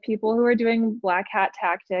people who are doing black hat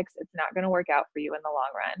tactics, it's not going to work out for you in the long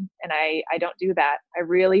run. And I don't do that. I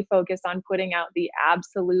really focus on putting out the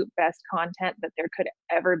absolute best content that there could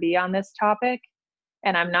ever be on this topic.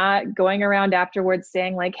 And I'm not going around afterwards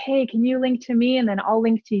saying like, hey, can you link to me? And then I'll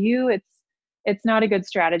link to you. It's not a good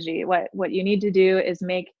strategy. What you need to do is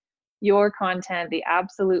make your content the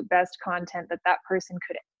absolute best content that that person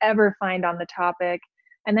could ever find on the topic,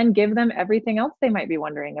 and then give them everything else they might be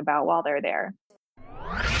wondering about while they're there.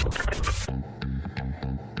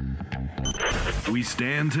 We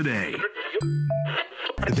stand today.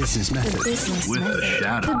 The Business Method. With a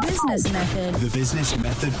shout The out. Business Method. The Business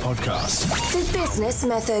Method Podcast. The Business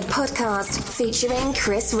Method Podcast featuring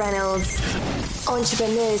Chris Reynolds.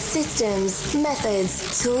 Entrepreneurs' systems,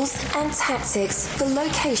 methods, tools, and tactics for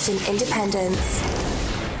location independence.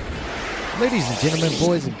 Ladies and gentlemen,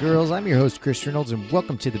 boys and girls, I'm your host, Chris Reynolds, and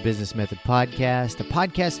welcome to the Business Method Podcast, a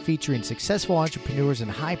podcast featuring successful entrepreneurs and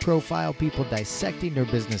high-profile people dissecting their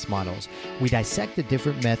business models. We dissect the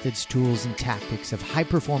different methods, tools, and tactics of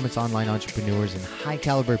high-performance online entrepreneurs and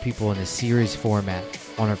high-caliber people in a series format.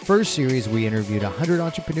 On our first series, we interviewed 100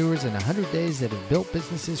 entrepreneurs in 100 days that have built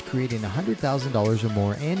businesses creating $100,000 or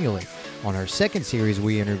more annually. On our second series,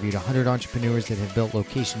 we interviewed 100 entrepreneurs that have built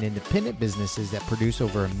location-independent businesses that produce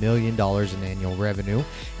over $1 million in annual revenue.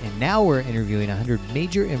 And now we're interviewing 100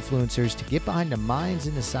 major influencers to get behind the minds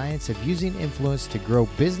and the science of using influence to grow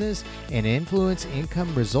business and influence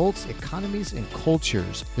income, results, economies, and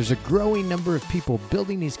cultures. There's a growing number of people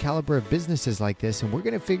building these caliber of businesses like this, and we're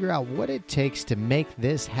going to figure out what it takes to make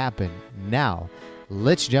this happen. Now,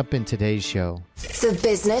 let's jump in today's show. The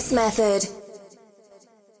Business Method.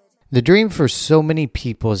 The dream for so many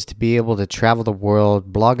people is to be able to travel the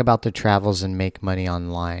world, blog about their travels, and make money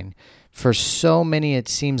online. For so many, it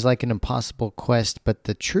seems like an impossible quest, but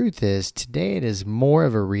the truth is, today it is more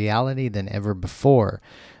of a reality than ever before.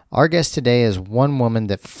 Our guest today is one woman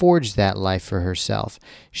that forged that life for herself.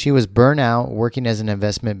 She was burnt out working as an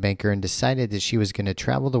investment banker and decided that she was going to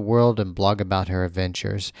travel the world and blog about her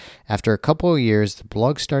adventures. After a couple of years, the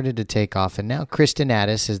blog started to take off, and now Kristin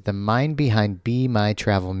Addis is the mind behind Be My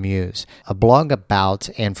Travel Muse, a blog about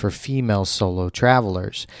and for female solo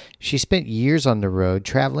travelers. She spent years on the road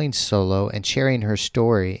traveling solo and sharing her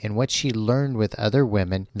story and what she learned with other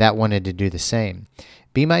women that wanted to do the same.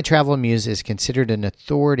 Be My Travel Muse is considered an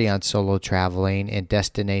authority on solo traveling and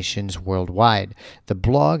destinations worldwide. The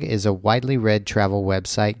blog is a widely read travel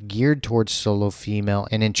website geared towards solo female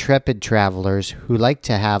and intrepid travelers who like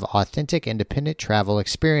to have authentic independent travel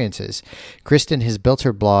experiences. Kristin has built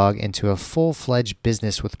her blog into a full-fledged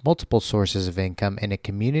business with multiple sources of income and a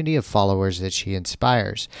community of followers that she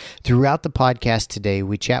inspires. Throughout the podcast today,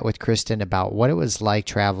 we chat with Kristin about what it was like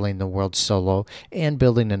traveling the world solo and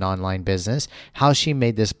building an online business, how she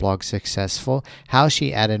made this blog successful, how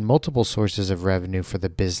she added multiple sources of revenue for the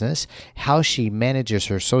business, how she manages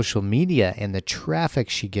her social media and the traffic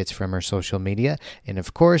she gets from her social media, and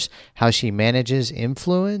of course, how she manages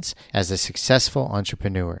influence as a successful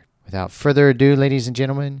entrepreneur. Without further ado, ladies and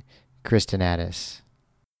gentlemen, Kristin Addis.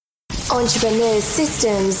 Entrepreneurs'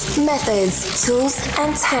 systems, methods, tools,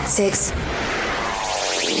 and tactics.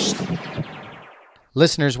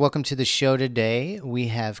 Listeners, welcome to the show today. We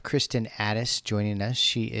have Kristin Addis joining us.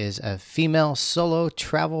 She is a female solo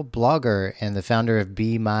travel blogger and the founder of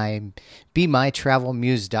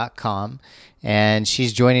BeMyTravelMuse.com. And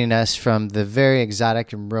she's joining us from the very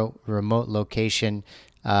exotic and remote location.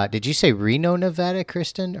 Did you say Reno, Nevada,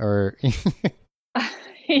 Kristin? Or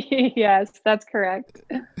Yes, that's correct.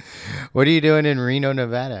 what are you doing in Reno,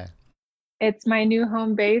 Nevada? It's my new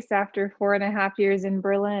home base after 4.5 years in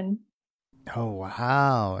Berlin. Oh,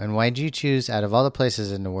 wow. And why'd you choose, out of all the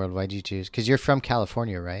places in the world, why'd you choose? Because you're from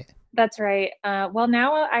California, right? That's right. Well,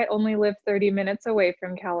 now I only live 30 minutes away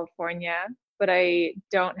from California, but I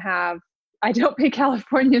don't pay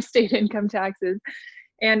California state income taxes.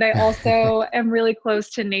 And I also am really close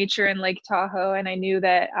to nature in Lake Tahoe. And I knew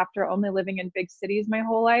that after only living in big cities my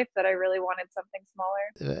whole life, that I really wanted something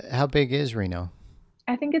smaller. How big is Reno?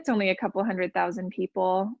 I think it's only a couple 100,000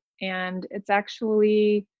 people. And it's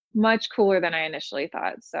actually much cooler than I initially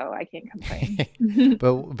thought, so I can't complain.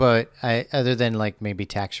 But other than like maybe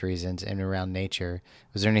tax reasons and around nature,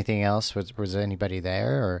 was there anything else? Was there anybody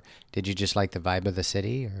there, or did you just like the vibe of the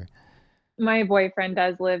city? Or My boyfriend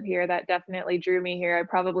does live here. That definitely drew me here. I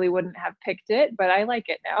probably wouldn't have picked it, but I like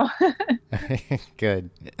it now. Good.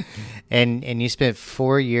 And you spent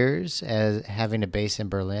 4 years as having a base in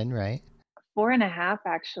Berlin, right? 4.5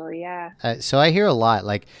 actually, yeah. So I hear a lot,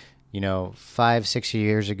 like, 5-6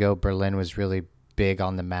 years ago, Berlin was really big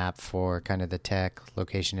on the map for kind of the tech,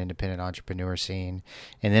 location independent entrepreneur scene.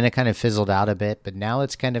 And then it kind of fizzled out a bit, but now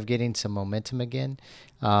it's kind of getting some momentum again.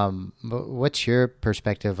 But what's your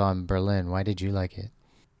perspective on Berlin? Why did you like it?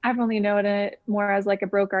 I've only known it more as like a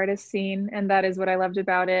broke artist scene, and that is what I loved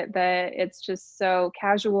about it, that it's just so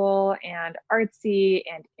casual and artsy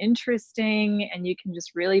and interesting, and you can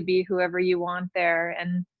just really be whoever you want there.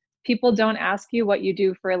 And people don't ask you what you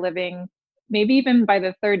do for a living. Maybe even by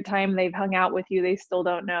the third time they've hung out with you, they still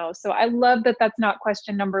don't know. So I love that that's not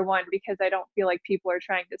question number one, because I don't feel like people are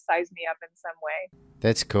trying to size me up in some way.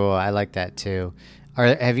 That's cool. I like that too.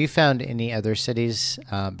 Have you found any other cities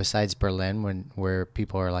besides Berlin where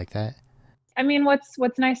people are like that? I mean, what's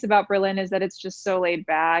nice about Berlin is that it's just so laid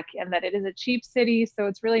back, and that it is a cheap city. So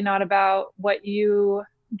it's really not about what you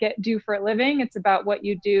do for a living. It's about what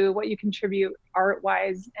you do, what you contribute art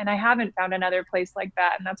wise. And I haven't found another place like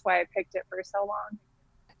that. And that's why I picked it for so long.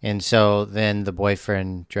 And so then the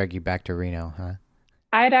boyfriend dragged you back to Reno, huh?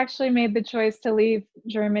 I had actually made the choice to leave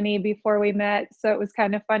Germany before we met. So it was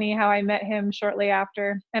kind of funny how I met him shortly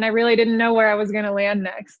after. And I really didn't know where I was going to land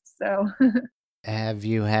next. So Have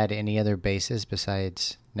you had any other bases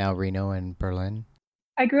besides now Reno and Berlin?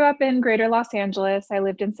 I grew up in greater Los Angeles. I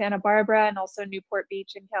lived in Santa Barbara and also Newport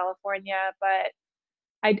Beach in California. But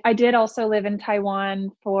I did also live in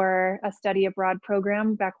Taiwan for a study abroad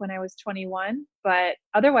program back when I was 21. But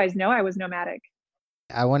otherwise, no, I was nomadic.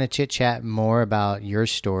 I want to chit chat more about your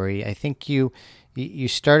story. I think you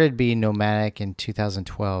started being nomadic in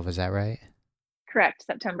 2012. Is that right? Correct,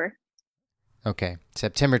 September. Okay,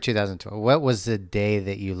 September 2012. What was the day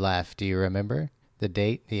that you left? Do you remember the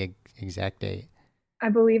date, the exact date? I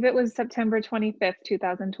believe it was September 25th,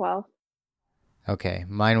 2012. Okay,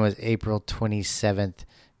 mine was April 27th,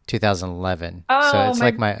 2011. Oh, so it's my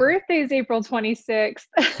like my birthday is April 26th.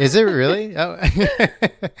 Is it really? Oh,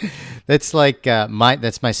 that's like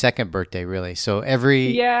that's my second birthday, really. So every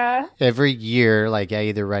year, like I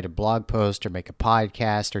either write a blog post or make a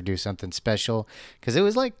podcast or do something special, because it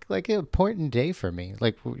was like an important day for me.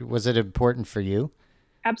 Like, was it important for you?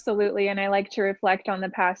 Absolutely. And I like to reflect on the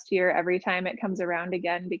past year every time it comes around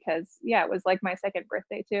again, because it was like my second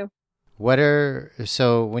birthday too.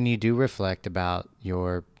 So when you do reflect about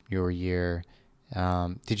your year,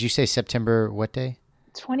 did you say September what day?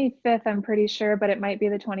 25th, I'm pretty sure, but it might be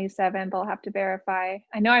the 27th. I'll have to verify.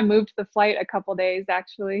 I know I moved the flight a couple days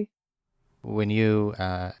actually. When you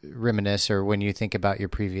reminisce or when you think about your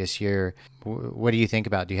previous year, what do you think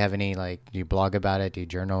about? Do you have any, do you blog about it? Do you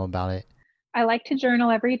journal about it? I like to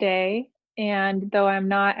journal every day. And though I'm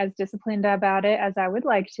not as disciplined about it as I would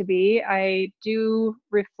like to be, I do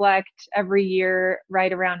reflect every year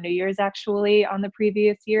right around New Year's actually on the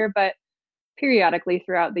previous year, but periodically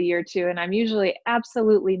throughout the year too. And I'm usually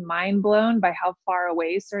absolutely mind blown by how far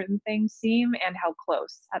away certain things seem and how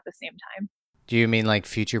close at the same time. Do you mean like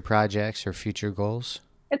future projects or future goals?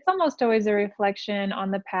 It's almost always a reflection on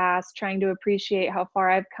the past, trying to appreciate how far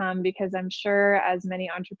I've come, because I'm sure, as many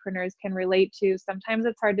entrepreneurs can relate to, sometimes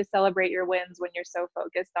it's hard to celebrate your wins when you're so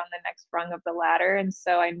focused on the next rung of the ladder. And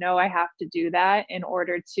so I know I have to do that in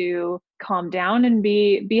order to calm down and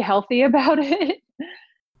be healthy about it.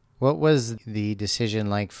 What was the decision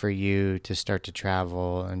like for you to start to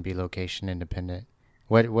travel and be location independent?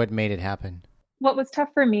 What made it happen? What was tough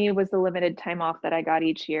for me was the limited time off that I got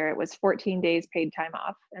each year. It was 14 days paid time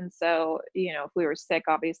off. And so, if we were sick,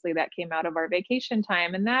 obviously that came out of our vacation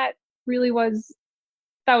time. And that was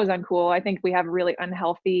uncool. I think we have really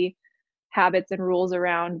unhealthy habits and rules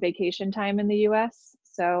around vacation time in the US.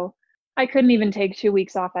 So I couldn't even take 2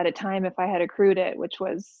 weeks off at a time if I had accrued it, which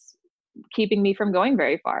was keeping me from going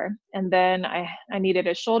very far. And then I needed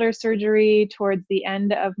a shoulder surgery towards the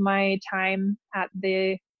end of my time at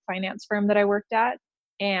the finance firm that I worked at.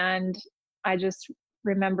 And I just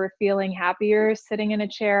remember feeling happier sitting in a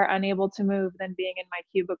chair, unable to move, than being in my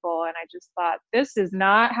cubicle. And I just thought, this is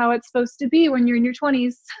not how it's supposed to be when you're in your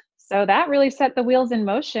 20s. So that really set the wheels in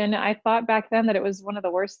motion. I thought back then that it was one of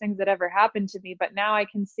the worst things that ever happened to me, but now I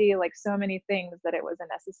can see, like so many things, that it was a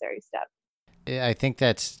necessary step. I think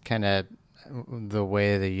that's kind of the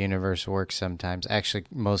way the universe works sometimes. Actually,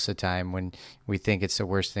 most of the time when we think it's the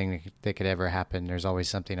worst thing that could ever happen, there's always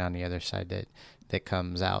something on the other side that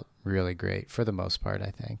comes out really great for the most part, I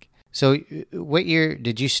think. So what year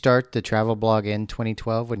did you start the travel blog? In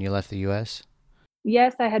 2012 when you left the US?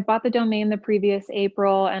 Yes, I had bought the domain the previous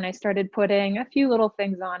April, and I started putting a few little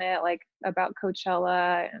things on it, like about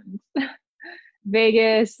Coachella and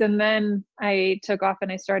Vegas. And then I took off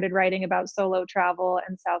and I started writing about solo travel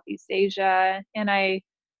and Southeast Asia. And I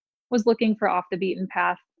was looking for off the beaten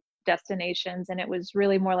path destinations. And it was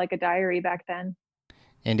really more like a diary back then.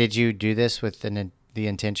 And did you do this with the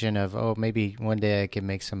intention of, oh, maybe one day I can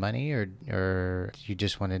make some money, or you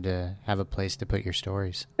just wanted to have a place to put your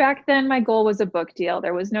stories? Back then, my goal was a book deal.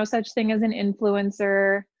 There was no such thing as an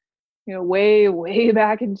influencer, way, way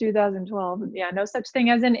back in 2012. Yeah, no such thing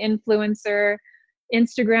as an influencer.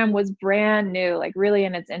 Instagram was brand new, like really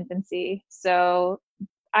in its infancy. So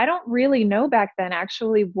I don't really know back then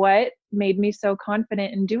actually what made me so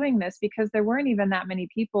confident in doing this, because there weren't even that many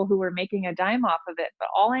people who were making a dime off of it. But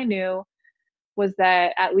all I knew was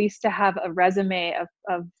that at least to have a resume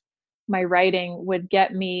of my writing would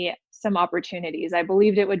get me some opportunities. I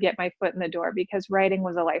believed it would get my foot in the door because writing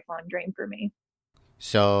was a lifelong dream for me.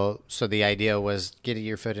 So the idea was getting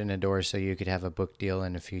your foot in the door so you could have a book deal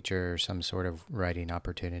in the future or some sort of writing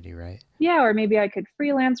opportunity, right? Yeah, or maybe I could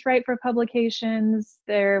freelance write for publications.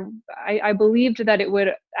 I believed that it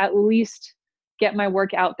would at least get my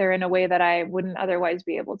work out there in a way that I wouldn't otherwise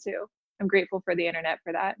be able to. I'm grateful for the internet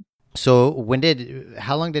for that. So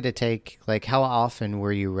how long did it take? Like, how often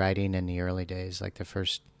were you writing in the early days, like the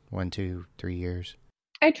first 1, 2, 3 years?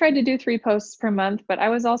 I tried to do 3 posts per month, but I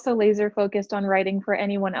was also laser focused on writing for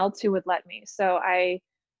anyone else who would let me. So I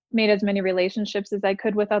made as many relationships as I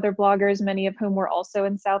could with other bloggers, many of whom were also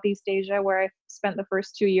in Southeast Asia, where I spent the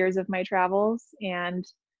first 2 years of my travels, and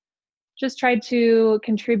just tried to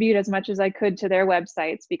contribute as much as I could to their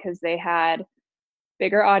websites because they had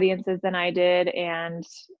bigger audiences than I did. And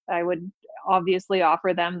I would obviously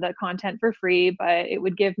offer them the content for free, but it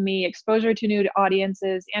would give me exposure to new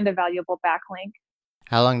audiences and a valuable backlink.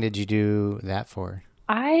 How long did you do that for?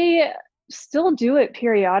 I still do it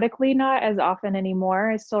periodically, not as often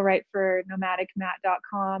anymore. I still write for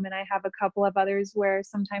nomadicmat.com, and I have a couple of others where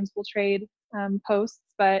sometimes we'll trade posts,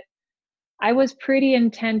 but I was pretty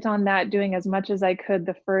intent on that, doing as much as I could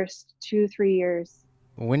the first 2-3 years.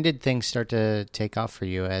 When did things start to take off for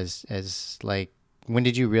you as like, when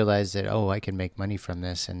did you realize that, oh, I can make money from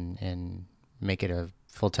this and make it a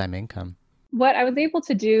full-time income? What I was able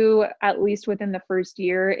to do, at least within the first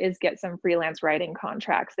year, is get some freelance writing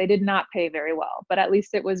contracts. They did not pay very well, but at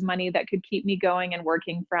least it was money that could keep me going and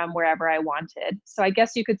working from wherever I wanted. So I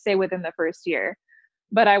guess you could say within the first year.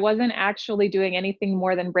 But I wasn't actually doing anything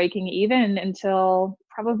more than breaking even until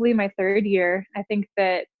probably my 3rd year. I think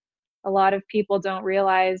that a lot of people don't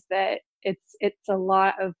realize that it's a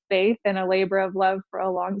lot of faith and a labor of love for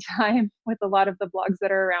a long time with a lot of the blogs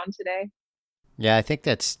that are around today. Yeah, I think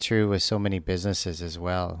that's true with so many businesses as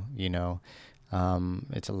well.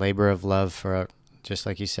 It's a labor of love for, just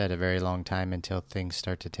like you said, a very long time until things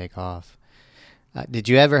start to take off. Did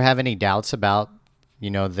you ever have any doubts about,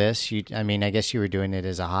 this? I guess you were doing it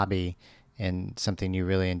as a hobby and something you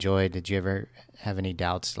really enjoyed. Did you ever have any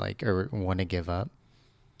doubts, or want to give up?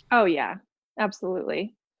 Oh yeah,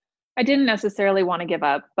 absolutely. I didn't necessarily want to give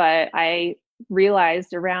up, but I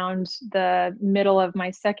realized around the middle of my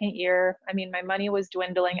 2nd year, my money was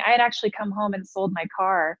dwindling. I had actually come home and sold my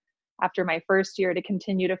car after my 1st year to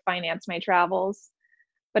continue to finance my travels.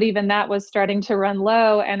 But even that was starting to run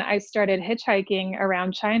low, and I started hitchhiking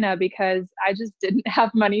around China because I just didn't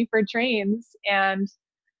have money for trains. And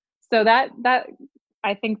so that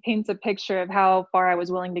I think paints a picture of how far I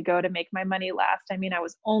was willing to go to make my money last. I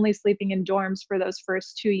was only sleeping in dorms for those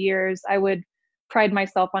first 2 years. I would pride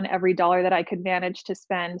myself on every dollar that I could manage to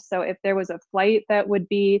spend. So if there was a flight that would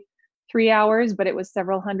be 3 hours, but it was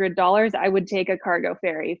several $100s, I would take a cargo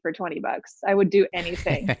ferry for $20. I would do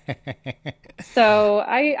anything. So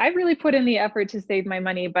I really put in the effort to save my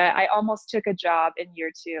money, but I almost took a job in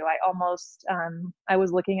year 2. I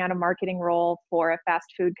was looking at a marketing role for a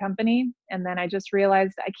fast food company. And then I just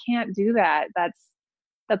realized I can't do that.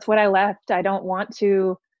 That's what I left. I don't want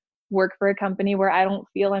to work for a company where I don't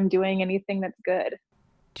feel I'm doing anything that's good.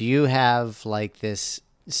 Do you have this,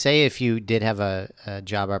 say if you did have a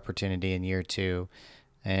job opportunity in year 2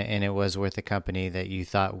 and it was with a company that you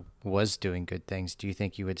thought was doing good things, do you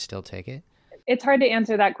think you would still take it? It's hard to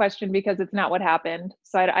answer that question because it's not what happened.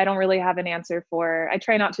 So I don't really have an answer I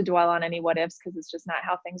try not to dwell on any what ifs because it's just not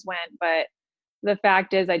how things went. But the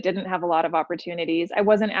fact is I didn't have a lot of opportunities. I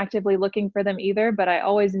wasn't actively looking for them either, but I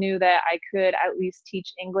always knew that I could at least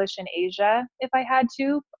teach English in Asia if I had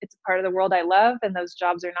to. It's a part of the world I love, and those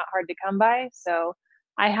jobs are not hard to come by. So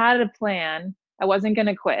I had a plan. I wasn't going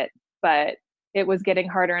to quit, but it was getting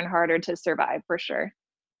harder and harder to survive for sure.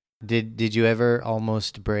 Did you ever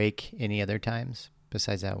almost break any other times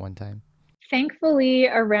besides that one time? Thankfully,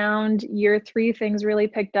 around year 3, things really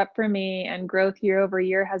picked up for me, and growth year over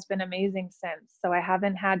year has been amazing since. So I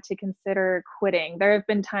haven't had to consider quitting. There have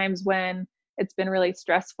been times when it's been really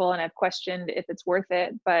stressful and I've questioned if it's worth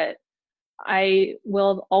it, but I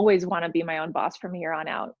will always want to be my own boss from here on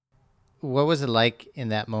out. what was it like in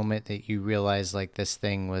that moment that you realized like this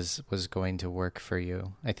thing was going to work for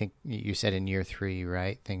you? I think you said in year 3,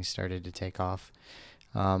 right? Things started to take off.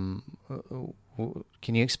 Can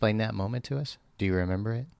you explain that moment to us? Do you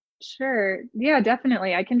remember it? Sure. Yeah,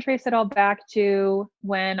 definitely. I can trace it all back to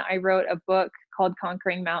when I wrote a book called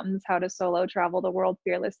Conquering Mountains: How to Solo Travel the World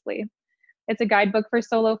Fearlessly. It's a guidebook for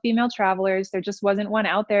solo female travelers. There just wasn't one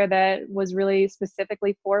out there that was really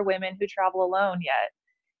specifically for women who travel alone yet.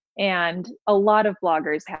 And a lot of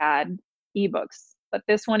bloggers had ebooks, but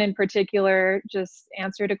this one in particular just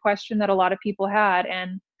answered a question that a lot of people had.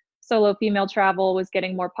 And solo female travel was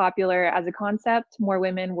getting more popular as a concept. More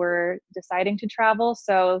women were deciding to travel.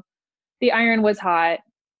 So the iron was hot.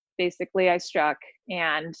 Basically, I struck,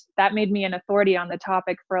 and that made me an authority on the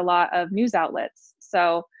topic for a lot of news outlets.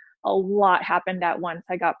 So a lot happened at once.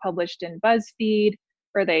 I got published in BuzzFeed,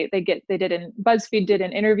 or BuzzFeed did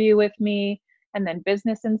an interview with me, and then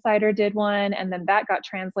Business Insider did one, and then that got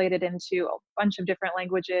translated into a bunch of different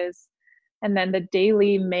languages, and then the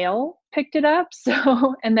Daily Mail picked it up.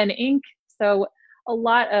 So, and then Inc. So a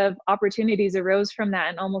lot of opportunities arose from that,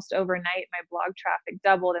 and almost overnight my blog traffic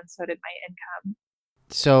doubled, and so did my income.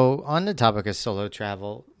 So on the topic of solo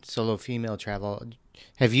female travel,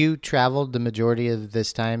 have you traveled the majority of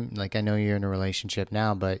this time? Like, I know you're in a relationship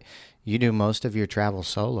now, but you do most of your travel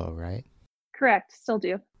solo, right? Correct. Still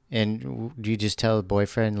do. And do you just tell the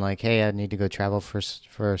boyfriend like, hey, I need to go travel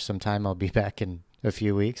for some time. I'll be back in a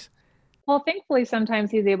few weeks? Well, thankfully,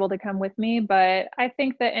 sometimes he's able to come with me, but I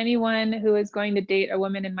think that anyone who is going to date a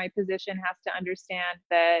woman in my position has to understand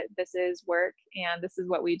that this is work and this is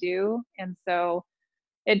what we do. And so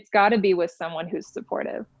it's got to be with someone who's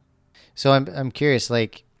supportive. So I'm curious,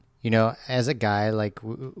 like, as a guy, like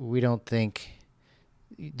we don't think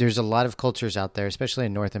there's a lot of cultures out there, especially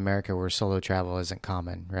in North America, where solo travel isn't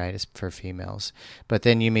common, right? It's for females. But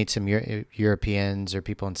then you meet some Europeans or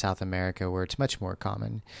people in South America where it's much more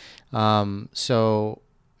common. So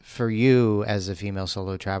for you as a female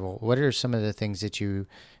solo travel, what are some of the things that you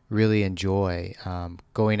really enjoy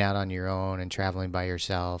going out on your own and traveling by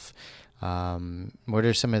yourself? What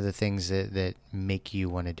are some of the things that make you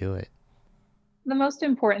want to do it? The most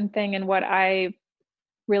important thing, and what I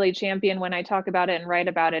really champion when I talk about it and write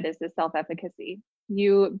about it, is the self-efficacy.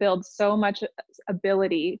 You build so much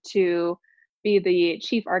ability to be the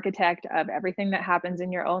chief architect of everything that happens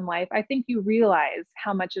in your own life. I think you realize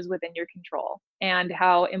how much is within your control and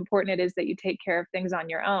how important it is that you take care of things on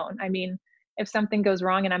your own. I mean, if something goes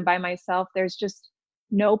wrong and I'm by myself, there's just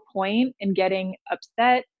no point in getting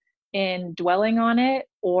upset, in dwelling on it,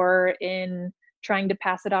 or in trying to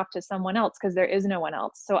pass it off to someone else, because there is no one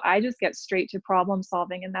else. So I just get straight to problem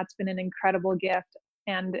solving, and that's been an incredible gift,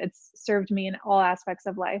 and it's served me in all aspects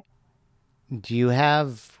of life. Do you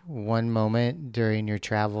have one moment during your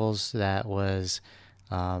travels that was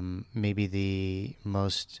maybe the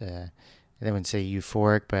most, I wouldn't say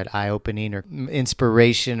euphoric, but eye-opening or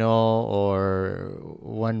inspirational, or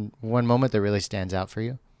one moment that really stands out for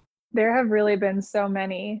you? There have really been so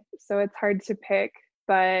many, so it's hard to pick,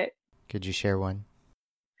 but could you share one?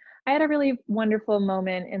 I had a really wonderful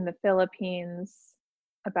moment in the Philippines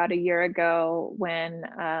about a year ago when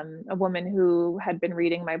a woman who had been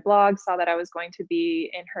reading my blog saw that I was going to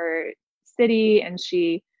be in her city, and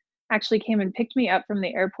she actually came and picked me up from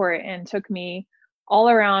the airport and took me all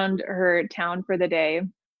around her town for the day.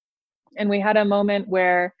 And we had a moment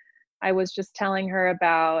where I was just telling her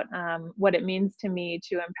about what it means to me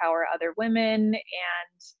to empower other women,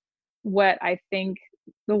 and what I think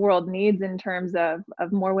the world needs in terms of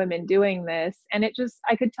more women doing this. And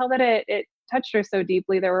I could tell that it touched her so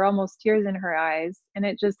deeply. There were almost tears in her eyes, and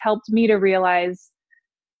it just helped me to realize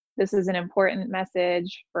this is an important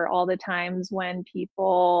message for all the times when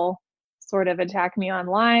people sort of attack me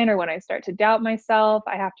online, or when I start to doubt myself.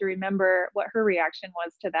 I have to remember what her reaction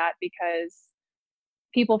was to that, because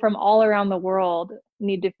people from all around the world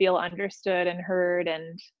need to feel understood and heard.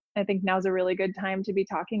 And I think now's a really good time to be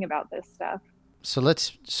talking about this stuff. So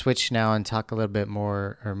let's switch now and talk a little bit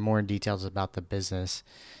more details about the business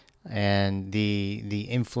and the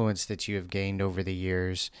influence that you have gained over the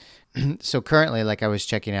years. So currently, like, I was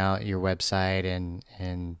checking out your website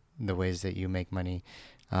and the ways that you make money.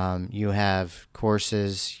 You have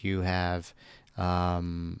courses, you have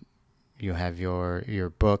your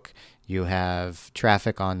book, you have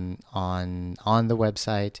traffic on the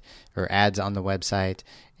website, or ads on the website,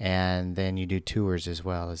 and then you do tours as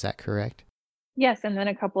well. Is that correct? Yes, and then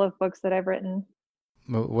a couple of books that I've written.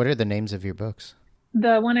 What are the names of your books?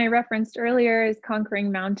 The one I referenced earlier is Conquering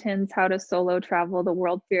Mountains: How to Solo Travel the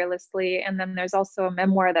World Fearlessly. And then there's also a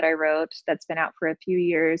memoir that I wrote that's been out for a few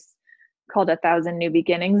years called 1,000 New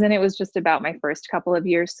Beginnings. And it was just about my first couple of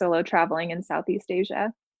years solo traveling in Southeast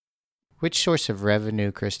Asia. Which source of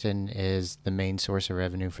revenue, Kristin, is the main source of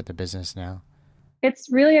revenue for the business now?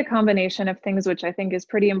 It's really a combination of things, which I think is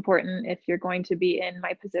pretty important if you're going to be in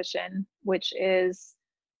my position, which is,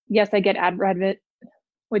 yes, I get ad revenue,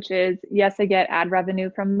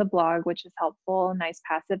 from the blog, which is helpful, nice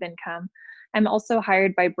passive income. I'm also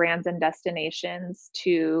hired by brands and destinations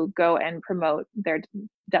to go and promote their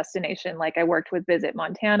destination. Like I worked with Visit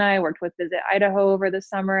Montana, I worked with Visit Idaho over the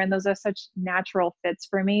summer, and those are such natural fits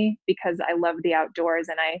for me because I love the outdoors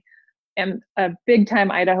and I am a big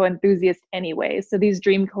time Idaho enthusiast anyway. So these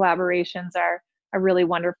dream collaborations are a really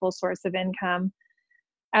wonderful source of income,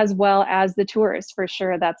 as well as the tours. For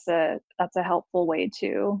sure, that's a helpful way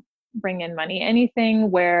to bring in money.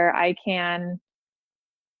 Anything where I can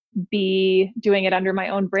be doing it under my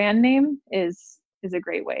own brand name is a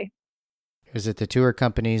great way. Is it the tour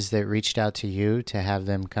companies that reached out to you to have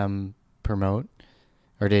them come promote,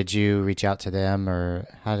 or did you reach out to them, or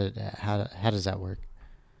how does that work?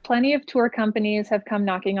 Plenty of tour companies have come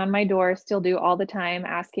knocking on my door, still do all the time,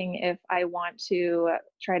 asking if I want to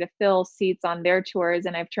try to fill seats on their tours,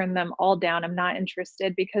 and I've turned them all down. I'm not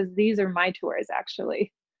interested because these are my tours,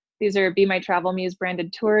 actually. These are Be My Travel Muse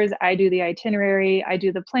branded tours. I do the itinerary, I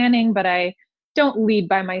do the planning, but I don't lead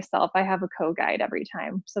by myself. I have a co-guide every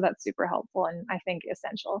time. So that's super helpful and I think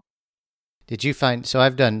essential. Did you find, so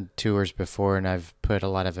I've done tours before and I've put a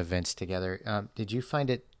lot of events together. Did you find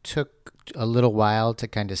it took a little while to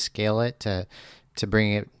kind of scale it, to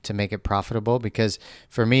bring it, to make it profitable? Because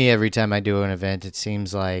for me, every time I do an event, it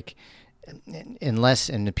seems like, unless,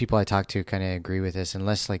 and the people I talk to kind of agree with this,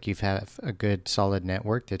 unless like you've have a good solid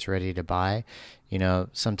network that's ready to buy,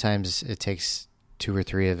 sometimes it takes 2 or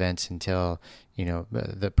 3 events until,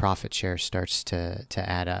 the profit share starts to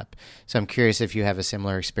add up. So I'm curious if you have a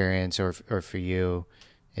similar experience, or for you,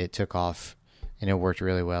 it took off and it worked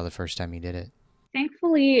really well the first time you did it.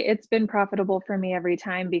 Thankfully, it's been profitable for me every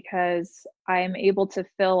time because I'm able to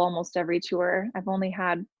fill almost every tour. I've only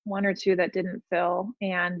had 1 or 2 that didn't fill,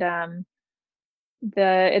 and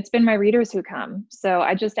it's been my readers who come. So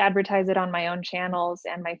I just advertise it on my own channels,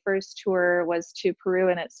 and my first tour was to Peru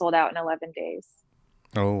and it sold out in 11 days.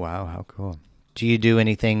 Oh, wow. How cool. Do you do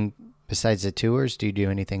anything besides the tours? Do you do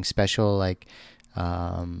anything special, like,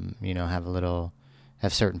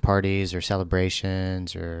 have certain parties or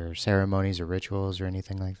celebrations or ceremonies or rituals or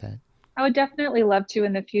anything like that? I would definitely love to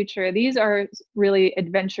in the future. These are really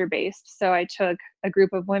adventure based. So I took a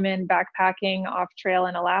group of women backpacking off trail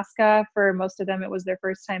in Alaska. For most of them, it was their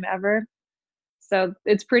first time ever. So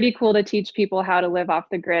it's pretty cool to teach people how to live off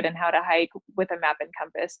the grid and how to hike with a map and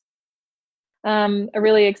compass. A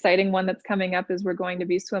really exciting one that's coming up is we're going to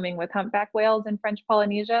be swimming with humpback whales in French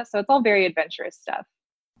Polynesia. So it's all very adventurous stuff.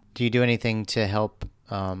 Do you do anything to help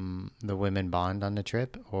the women bond on the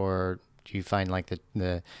trip, or do you find like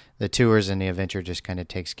the tours and the adventure just kind of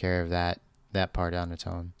takes care of that part on its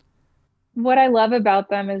own? What I love about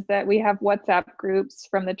them is that we have WhatsApp groups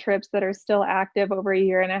from the trips that are still active over a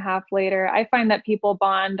year and a half later. I find that people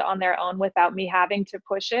bond on their own without me having to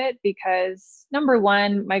push it because, number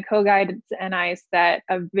one, my co-guides and I set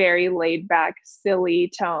a very laid back, silly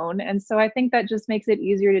tone. And so I think that just makes it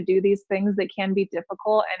easier to do these things that can be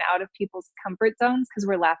difficult and out of people's comfort zones because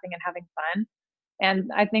we're laughing and having fun. And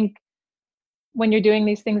I think when you're doing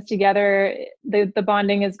these things together, the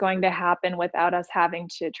bonding is going to happen without us having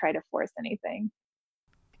to try to force anything.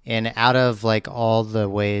 And out of like all the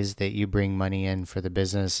ways that you bring money in for the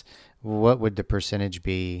business, what would the percentage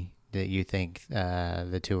be that you think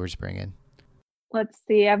the tours bring in? Let's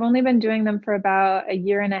see. I've only been doing them for about a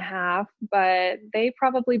year and a half, but they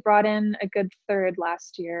probably brought in a good third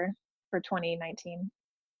last year for 2019.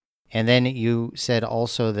 And then you said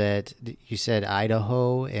also that you said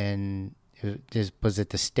Idaho, and was it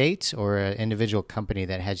the states or an individual company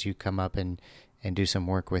that has you come up and do some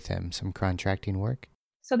work with him, some contracting work?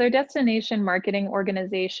 So they're destination marketing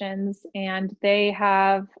organizations, and they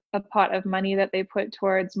have a pot of money that they put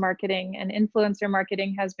towards marketing, and influencer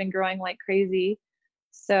marketing has been growing like crazy.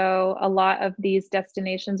 So a lot of these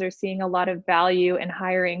destinations are seeing a lot of value in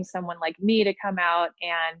hiring someone like me to come out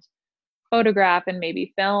and photograph and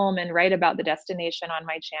maybe film and write about the destination on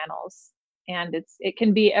my channels. And it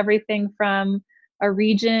can be everything from a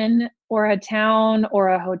region or a town or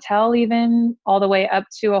a hotel, even all the way up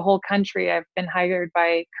to a whole country. I've been hired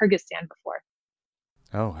by Kyrgyzstan before.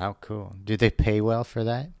 Oh, how cool. Do they pay well for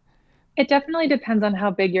that? It definitely depends on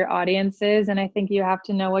how big your audience is. And I think you have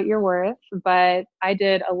to know what you're worth. But I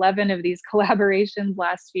did 11 of these collaborations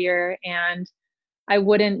last year, and I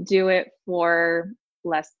wouldn't do it for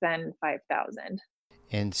less than 5,000.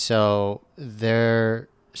 And so are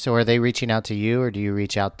they reaching out to you, or do you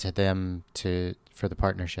reach out to them for the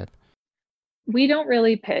partnership? We don't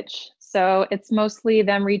really pitch. So it's mostly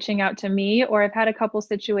them reaching out to me, or I've had a couple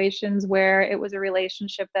situations where it was a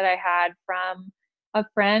relationship that I had from a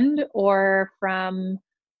friend or from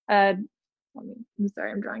a, I'm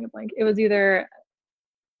sorry, I'm drawing a blank. It was either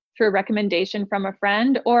through a recommendation from a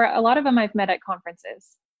friend, or a lot of them I've met at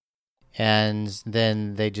conferences. And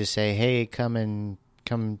then they just say, hey, come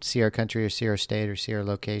see our country or see our state or see our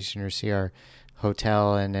location or see our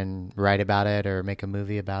hotel, and then write about it or make a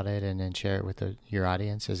movie about it and then share it with your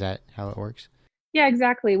audience. Is that how it works? Yeah,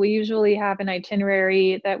 exactly. We usually have an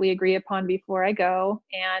itinerary that we agree upon before I go,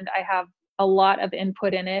 and I have a lot of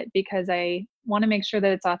input in it because I want to make sure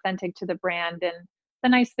that it's authentic to the brand. And the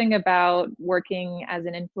nice thing about working as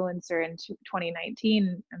an influencer in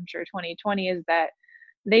 2019, I'm sure 2020, is that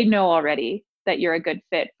they know already that you're a good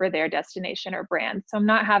fit for their destination or brand. So I'm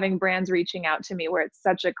not having brands reaching out to me where it's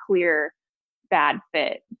such a clear bad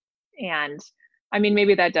fit. And I mean,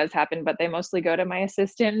 maybe that does happen, but they mostly go to my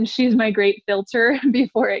assistant, and she's my great filter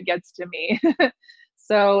before it gets to me.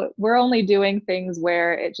 So we're only doing things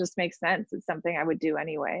where it just makes sense. It's something I would do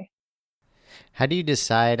anyway. How do you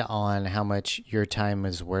decide on how much your time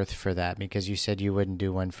is worth for that? Because you said you wouldn't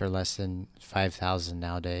do one for less than 5,000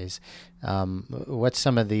 nowadays. What's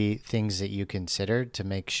some of the things that you consider to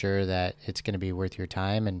make sure that it's going to be worth your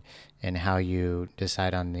time, and how you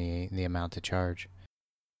decide on the amount to charge?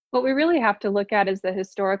 What we really have to look at is the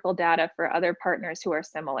historical data for other partners who are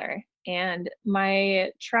similar. And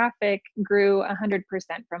my traffic grew 100%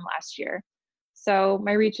 from last year. So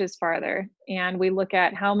my reach is farther. And we look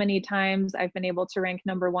at how many times I've been able to rank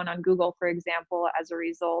 #1 on Google, for example, as a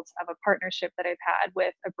result of a partnership that I've had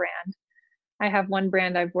with a brand. I have one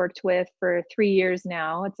brand I've worked with for 3 years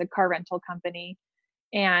now. It's a car rental company.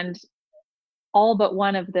 And all but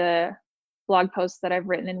one of the blog posts that I've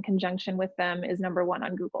written in conjunction with them is #1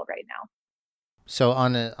 on Google right now. So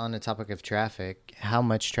on the topic of traffic, how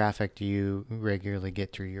much traffic do you regularly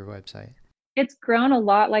get through your website? It's grown a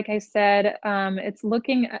lot. Like I said, I'm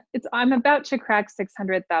about to crack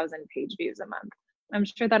 600,000 page views a month. I'm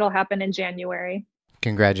sure that'll happen in January.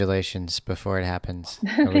 Congratulations before it happens.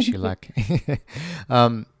 I wish you luck.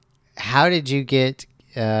 How did you get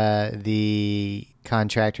the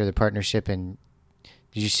contract or the partnership in,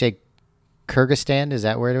 did you say Kyrgyzstan? Is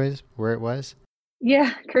that where it was?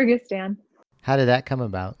 Yeah, Kyrgyzstan. How did that come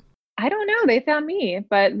about? I don't know. They found me,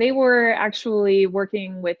 but they were actually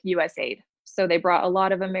working with USAID. So they brought a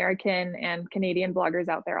lot of American and Canadian bloggers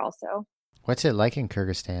out there also. What's it like in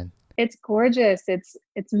Kyrgyzstan? It's gorgeous. It's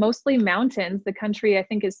mostly mountains. The country, I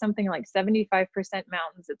think, is something like 75%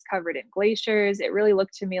 mountains. It's covered in glaciers. It really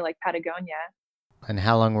looked to me like Patagonia. And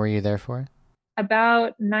how long were you there for?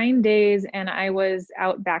 About 9 days, and I was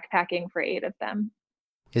out backpacking for 8 of them.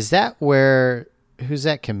 Is that who's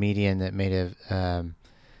that comedian that made a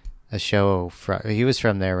show he was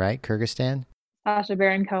from there, right? Kyrgyzstan? Sacha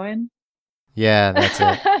Baron Cohen. Yeah, that's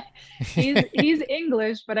it. He's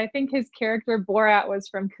English, but I think his character Borat was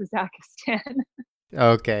from Kazakhstan.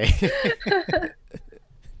 Okay.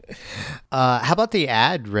 How about the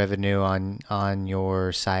ad revenue on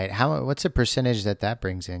your site? What's the percentage that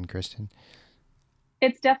brings in, Kristin?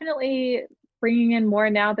 It's definitely bringing in more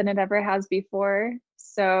now than it ever has before.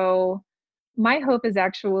 So my hope is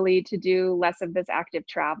actually to do less of this active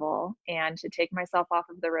travel and to take myself off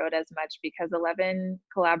of the road as much, because 11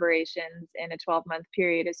 collaborations in a 12-month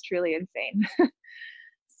period is truly insane.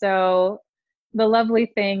 So the lovely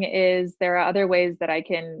thing is there are other ways that I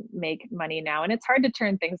can make money now. And it's hard to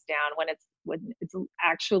turn things down when it's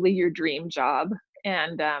actually your dream job.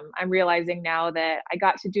 And I'm realizing now that I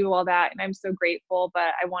got to do all that, and I'm so grateful,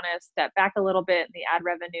 but I want to step back a little bit. And the ad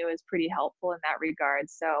revenue is pretty helpful in that regard.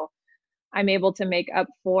 So I'm able to make up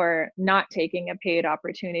for not taking a paid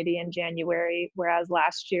opportunity in January, whereas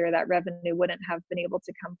last year that revenue wouldn't have been able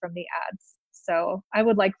to come from the ads. So I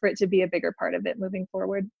would like for it to be a bigger part of it moving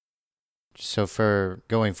forward. So for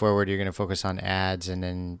going forward, you're going to focus on ads and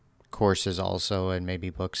then courses also, and maybe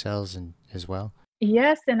book sales as well?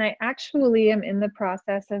 Yes, and I actually am in the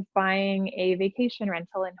process of buying a vacation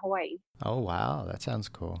rental in Hawaii. Oh, wow. That sounds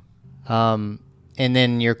cool. And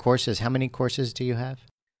then your courses, how many courses do you have?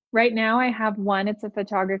 Right now I have one. It's a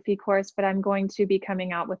photography course, but I'm going to be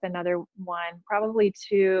coming out with another one, probably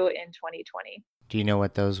 2 in 2020. Do you know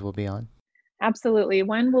what those will be on? Absolutely.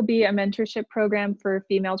 One will be a mentorship program for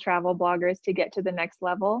female travel bloggers to get to the next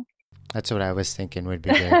level. That's what I was thinking would be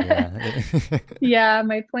good. Yeah. Yeah,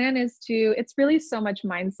 my plan is it's really so much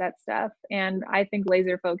mindset stuff. And I think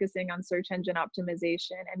laser focusing on search engine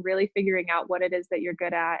optimization and really figuring out what it is that you're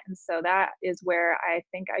good at. And so that is where I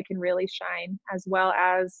think I can really shine, as well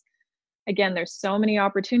as, again, there's so many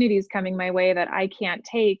opportunities coming my way that I can't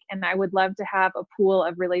take. And I would love to have a pool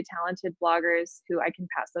of really talented bloggers who I can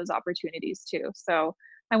pass those opportunities to. So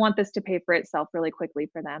I want this to pay for itself really quickly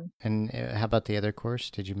for them. And how about the other course?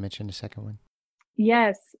 Did you mention a second one?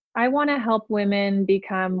 Yes, I want to help women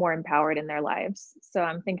become more empowered in their lives. So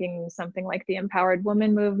I'm thinking something like the Empowered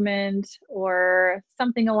Woman Movement or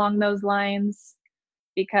something along those lines,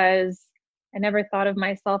 because I never thought of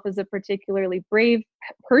myself as a particularly brave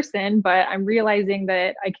person, but I'm realizing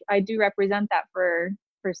that I do represent that for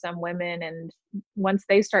some women. And once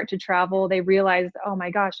they start to travel, they realize, oh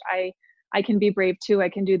my gosh, I can be brave too. I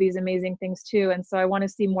can do these amazing things too. And so I want to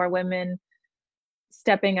see more women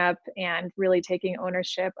stepping up and really taking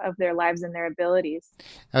ownership of their lives and their abilities.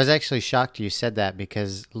 I was actually shocked you said that,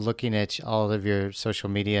 because looking at all of your social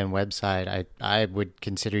media and website, I would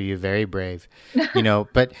consider you very brave,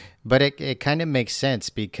 but it kind of makes sense,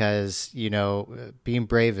 because, being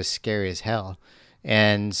brave is scary as hell.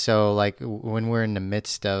 And so like when we're in the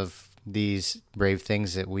midst of these brave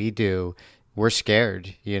things that we do, we're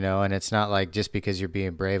scared, and it's not like just because you're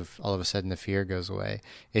being brave, all of a sudden the fear goes away.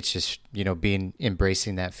 It's just,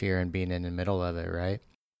 embracing that fear and being in the middle of it, right?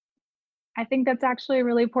 I think that's actually a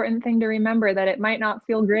really important thing to remember, that it might not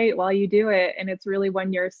feel great while you do it. And it's really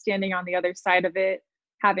when you're standing on the other side of it,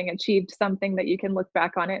 having achieved something, that you can look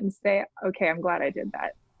back on it and say, okay, I'm glad I did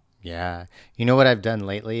that. Yeah. You know what I've done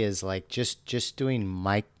lately is like just doing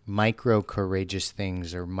micro courageous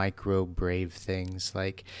things or micro brave things.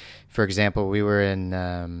 Like, for example, we were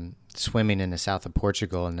in swimming in the south of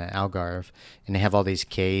Portugal in the Algarve, and they have all these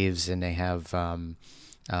caves, and they have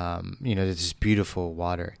this beautiful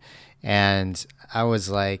water. And I was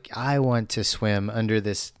like, I want to swim under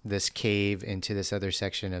this cave into this other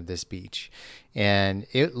section of this beach. And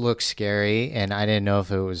it looked scary, and I didn't know if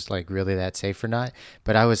it was like really that safe or not.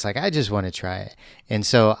 But I was like, I just want to try it. And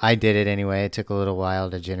so I did it anyway. It took a little while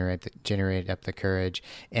to generate up the courage.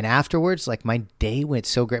 And afterwards, like, my day went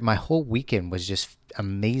so great. My whole weekend was just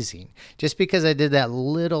amazing, just because I did that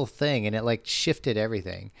little thing, and it like shifted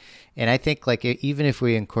everything. And I think like even if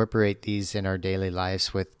we incorporate these in our daily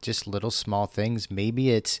lives with just little small things,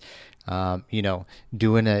 maybe it's doing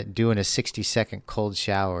a 60-second cold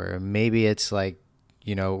shower, or maybe it's like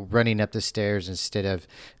running up the stairs instead of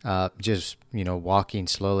just walking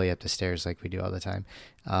slowly up the stairs like we do all the time.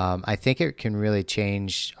 I think it can really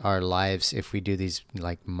change our lives if we do these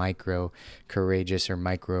like micro courageous or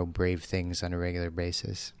micro brave things on a regular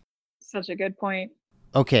basis. Such a good point.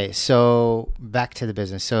 Okay, so back to the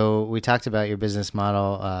business. So we talked about your business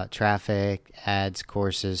model, traffic, ads,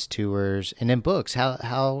 courses, tours, and then books.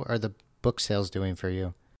 How are the book sales doing for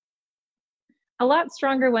you? A lot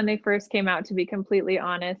stronger when they first came out, to be completely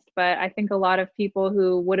honest, but I think a lot of people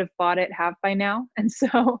who would have bought it have by now. And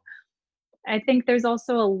so I think there's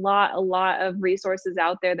also a lot of resources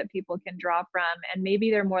out there that people can draw from, and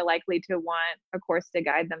maybe they're more likely to want a course to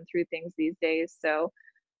guide them through things these days. So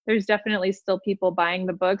there's definitely still people buying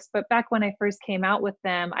the books, but back when I first came out with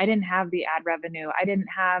them, I didn't have the ad revenue. I didn't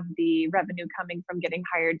have the revenue coming from getting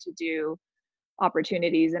hired to do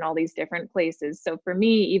opportunities in all these different places. So for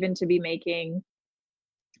me, even to be making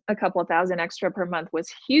a couple thousand extra per month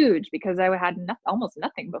was huge, because I had almost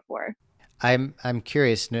nothing before. I'm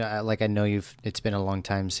curious. Like, I know it's been a long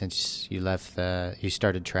time since you you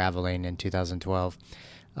started traveling in 2012.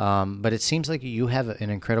 But it seems like you have an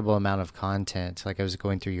incredible amount of content. Like, I was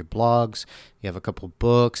going through your blogs, you have a couple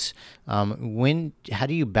books. How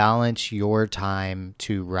do you balance your time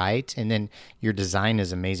to write? And then your design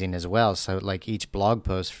is amazing as well. So like each blog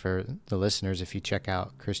post, for the listeners, if you check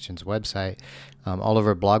out Kristin's website, all of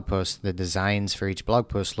her blog posts, the designs for each blog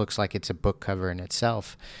post looks like it's a book cover in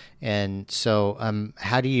itself. And so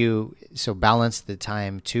how do you balance the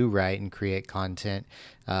time to write and create content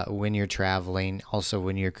when you're traveling, also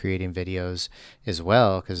when you're creating videos as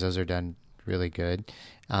well, because those are done really good,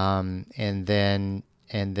 and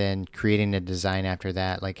then creating a design after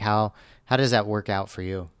that? Like, how does that work out for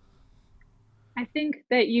you? I think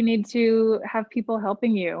that you need to have people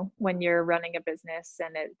helping you when you're running a business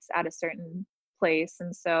and it's at a certain place.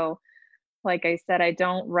 And so, like I said, I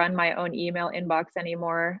don't run my own email inbox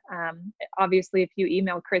anymore. Obviously, if you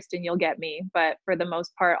email Kristin, you'll get me. But for the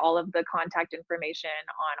most part, all of the contact information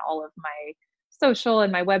on all of my social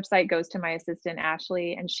and my website goes to my assistant,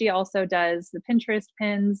 Ashley. And she also does the Pinterest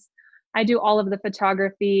pins. I do all of the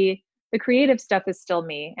photography. the creative stuff is still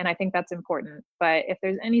me, and I think that's important. But if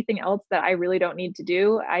there's anything else that I really don't need to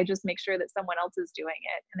do, I just make sure that someone else is doing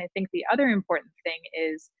it. And I think the other important thing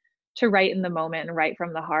is to write in the moment and write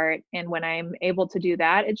from the heart. And when I'm able to do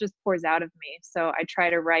that, it just pours out of me. So I try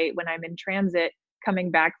to write when I'm in transit,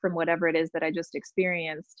 coming back from whatever it is that I just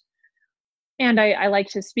experienced. And I like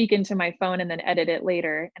to speak into my phone and then edit it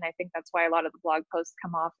later. And I think that's why a lot of the blog posts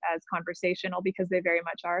come off as conversational, because they very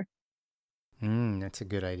much are. That's a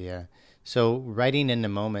good idea. So writing in the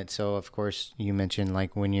moment. So of course you mentioned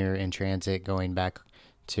like when you're in transit going back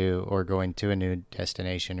to or going to a new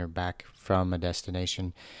destination or back from a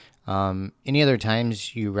destination. Any other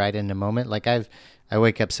times you write in the moment? Like I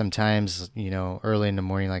wake up sometimes, early in the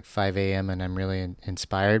morning, like 5 a.m. and I'm really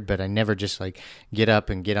inspired, but I never just like get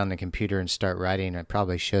up and get on the computer and start writing. I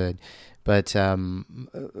probably should. But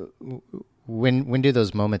when do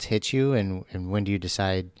those moments hit you, and when do you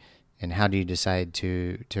decide, and how do you decide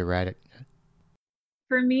to write it?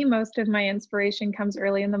 For me, most of my inspiration comes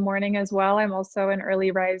early in the morning as well. I'm also an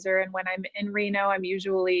early riser. And when I'm in Reno, I'm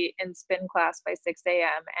usually in spin class by 6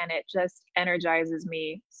 a.m. and it just energizes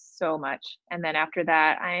me so much. And then after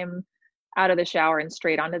that, I'm out of the shower and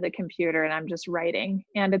straight onto the computer and I'm just writing.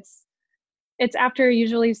 And it's after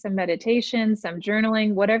usually some meditation, some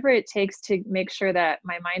journaling, whatever it takes to make sure that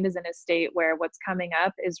my mind is in a state where what's coming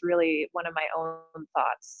up is really one of my own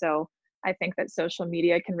thoughts. So I think that social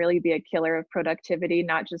media can really be a killer of productivity,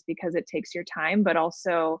 not just because it takes your time, but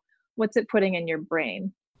also what's it putting in your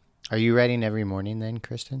brain. Are you writing every morning then,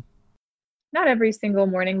 Kristin? Not every single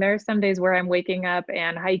morning. There are some days where I'm waking up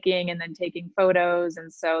and hiking and then taking photos.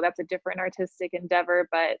 And so that's a different artistic endeavor.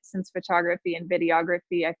 But since photography and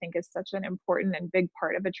videography, I think, is such an important and big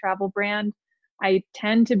part of a travel brand, I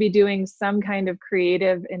tend to be doing some kind of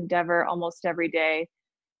creative endeavor almost every day.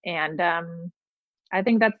 And I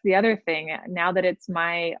think that's the other thing. Now that it's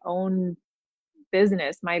my own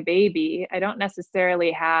business, my baby, I don't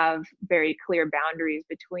necessarily have very clear boundaries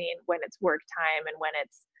between when it's work time and when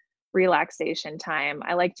it's relaxation time.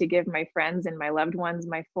 I like to give my friends and my loved ones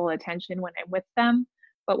my full attention when I'm with them.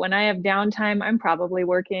 But when I have downtime, I'm probably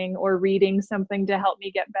working or reading something to help me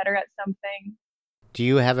get better at something. Do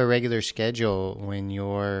you have a regular schedule when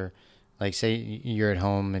you're, like, say you're at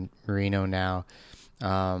home in Reno now?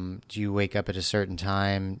 Do you wake up at a certain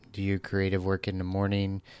time? Do you creative work in the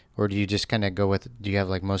morning, or do you just kind of go with? Do you have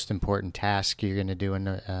like most important task you're going to do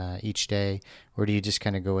in each day, or do you just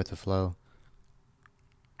kind of go with the flow?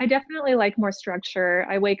 I definitely like more structure.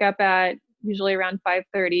 I wake up at usually around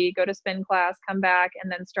 5:30, go to spin class, come back,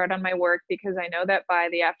 and then start on my work, because I know that by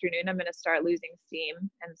the afternoon I'm going to start losing steam,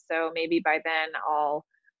 and so maybe by then I'll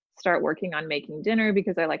start working on making dinner,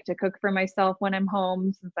 because I like to cook for myself when I'm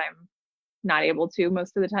home, since I'm not able to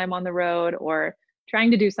most of the time on the road, or trying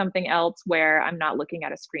to do something else where I'm not looking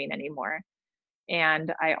at a screen anymore.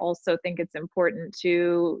 And I also think it's important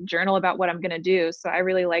to journal about what I'm going to do. So I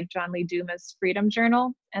really like John Lee Dumas' Freedom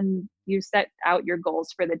Journal. And you set out your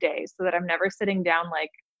goals for the day so that I'm never sitting down like,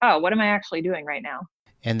 oh, what am I actually doing right now?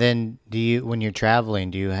 And then when you're traveling,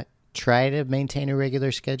 do you try to maintain a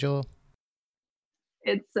regular schedule?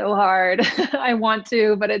 It's so hard. I want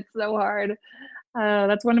to, but it's so hard.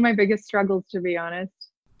 That's one of my biggest struggles, to be honest.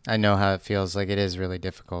 I know how it feels. Like, it is really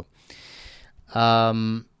difficult.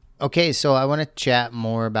 Okay, so I want to chat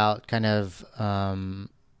more about kind of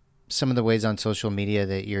some of the ways on social media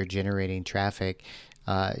that you're generating traffic.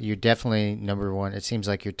 You're definitely number one. It seems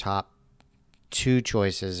like your top two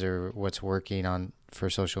choices are what's working on for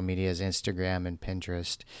social media is Instagram and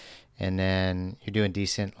Pinterest. And then you're doing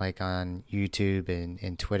decent like on YouTube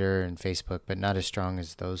and Twitter and Facebook, but not as strong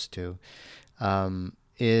as those two. I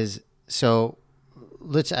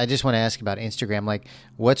just want to ask about Instagram. Like,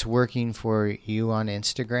 what's working for you on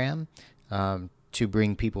Instagram to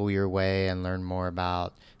bring people your way and learn more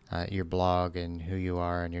about your blog and who you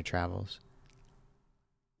are and your travels?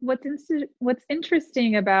 What's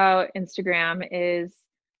interesting about Instagram is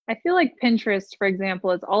I feel like Pinterest, for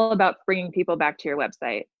example, is all about bringing people back to your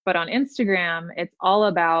website. But on Instagram, it's all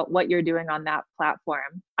about what you're doing on that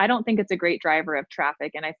platform. I don't think it's a great driver of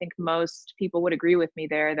traffic. And I think most people would agree with me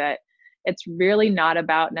there that it's really not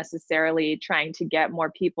about necessarily trying to get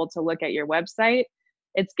more people to look at your website.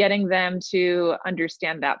 It's getting them to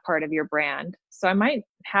understand that part of your brand. So I might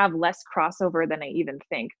have less crossover than I even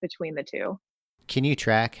think between the two. Can you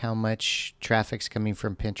track how much traffic's coming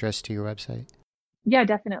from Pinterest to your website? Yeah,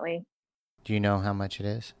 definitely. Do you know how much it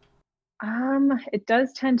is? It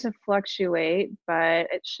does tend to fluctuate, but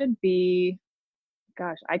it should be,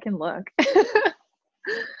 gosh, I can look.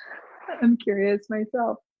 I'm curious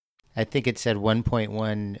myself. I think it said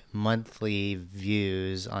 1.1 monthly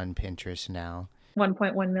views on Pinterest now.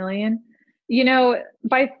 1.1 million.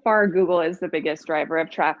 By far, Google is the biggest driver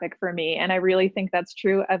of traffic for me. And I really think that's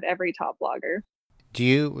true of every top blogger.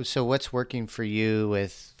 So what's working for you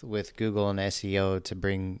with Google and SEO to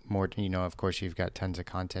bring more, of course you've got tons of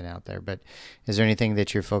content out there, but is there anything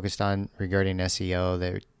that you're focused on regarding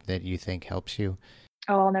SEO that you think helps you?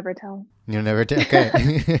 Oh, I'll never tell. You'll never tell?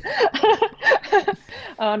 Okay.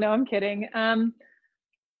 Oh, no, I'm kidding.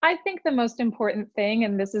 I think the most important thing,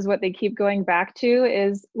 and this is what they keep going back to,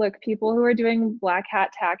 is look, people who are doing black hat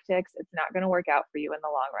tactics, it's not going to work out for you in the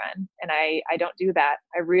long run. And I don't do that.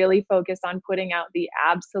 I really focus on putting out the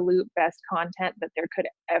absolute best content that there could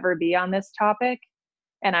ever be on this topic.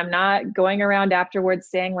 And I'm not going around afterwards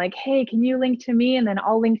saying like, hey, can you link to me? And then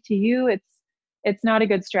I'll link to you. It's not a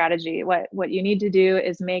good strategy. What you need to do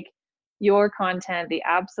is make your content the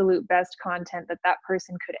absolute best content that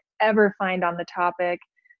person could ever find on the topic,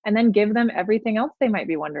 and then give them everything else they might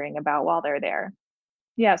be wondering about while they're there.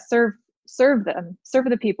 Yeah, serve them. Serve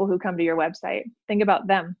the people who come to your website. Think about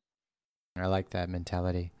them. I like that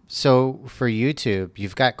mentality. So for YouTube,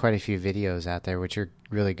 you've got quite a few videos out there, which are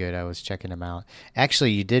really good. I was checking them out. Actually,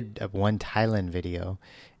 you did one Thailand video,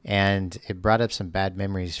 and it brought up some bad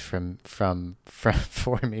memories from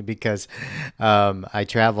for me because I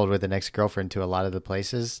traveled with an ex-girlfriend to a lot of the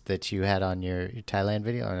places that you had on your Thailand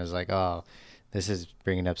video, and I was like, oh, this is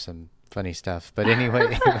bringing up some funny stuff. But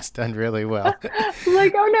anyway, it was done really well.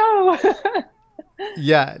 Like, oh no.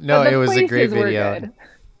 Yeah, no, it was a great video. Good.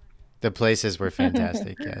 The places were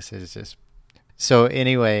fantastic. Yes, it's just so.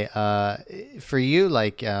 Anyway, for you,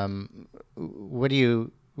 like,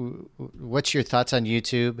 what's your thoughts on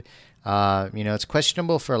YouTube? It's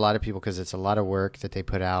questionable for a lot of people because it's a lot of work that they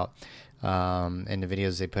put out, and the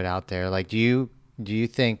videos they put out there. Like, do you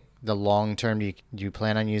think the long term, do you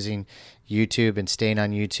plan on using YouTube and staying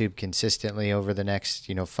on YouTube consistently over the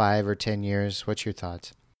next 5 or 10 years? What's your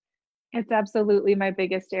thoughts? It's absolutely my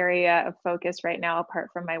biggest area of focus right now, apart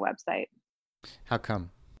from my website. How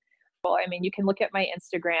come? Well, I mean, you can look at my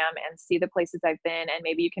Instagram and see the places I've been, and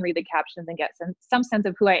maybe you can read the captions and get some sense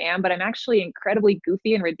of who I am, but I'm actually incredibly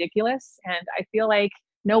goofy and ridiculous. And I feel like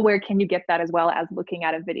nowhere can you get that as well as looking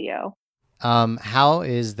at a video. How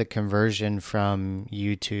is the conversion from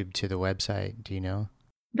YouTube to the website? Do you know?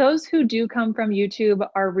 Those who do come from YouTube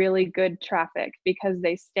are really good traffic because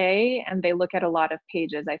they stay and they look at a lot of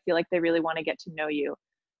pages. I feel like they really want to get to know you.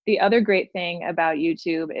 The other great thing about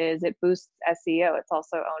YouTube is it boosts SEO. It's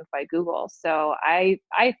also owned by Google. So I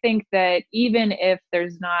think that even if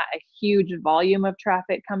there's not a huge volume of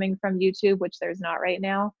traffic coming from YouTube, which there's not right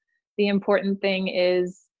now, the important thing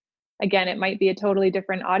is, again, it might be a totally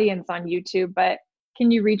different audience on YouTube, but can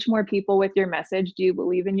you reach more people with your message? Do you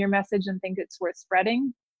believe in your message and think it's worth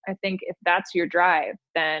spreading? I think if that's your drive,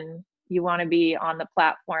 then you want to be on the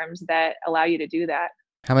platforms that allow you to do that.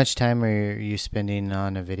 How much time are you spending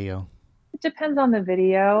on a video? It depends on the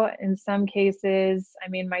video. In some cases, I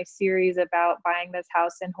mean, my series about buying this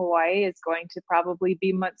house in Hawaii is going to probably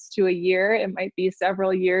be months to a year. It might be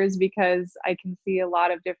several years because I can see a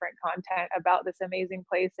lot of different content about this amazing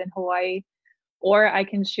place in Hawaii. Or I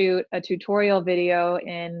can shoot a tutorial video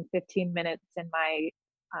in 15 minutes in my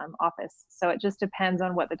office. So it just depends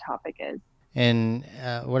on what the topic is. And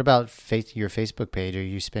what about your Facebook page? Are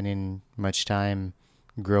you spending much time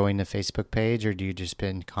growing the Facebook page, or do you just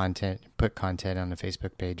put content on the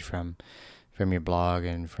Facebook page from your blog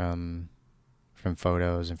and from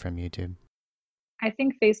photos and from YouTube? I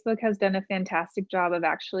think Facebook has done a fantastic job of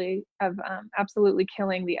absolutely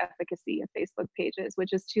killing the efficacy of Facebook pages,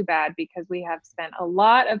 which is too bad because we have spent a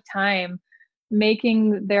lot of time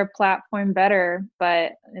making their platform better,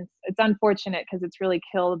 but it's unfortunate because it's really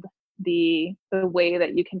killed the way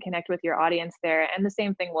that you can connect with your audience there. And the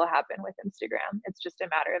same thing will happen with Instagram. It's just a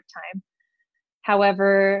matter of time.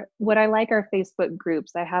 However, what I like are Facebook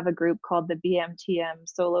groups. I have a group called the BMTM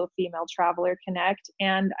Solo Female Traveler Connect,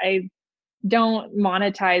 and I don't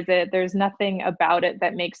monetize it. There's nothing about it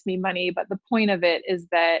that makes me money, but the point of it is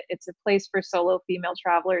that it's a place for solo female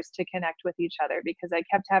travelers to connect with each other, because I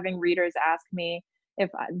kept having readers ask me if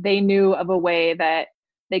they knew of a way that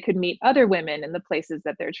they could meet other women in the places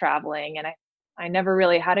that they're traveling. And I never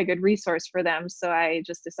really had a good resource for them, so I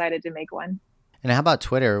just decided to make one. And how about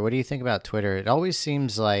Twitter? What do you think about Twitter? It always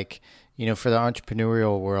seems like, for the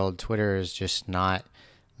entrepreneurial world, Twitter is just not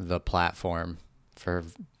the platform for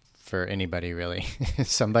anybody really.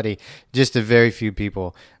 Just a very few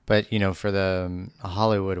people, but for the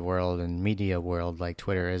Hollywood world and media world, like,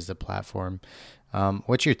 Twitter is the platform.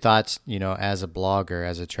 What's your thoughts, as a blogger,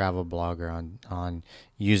 as a travel blogger, on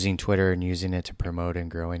using Twitter and using it to promote and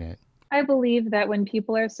growing it? I believe that when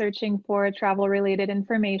people are searching for travel related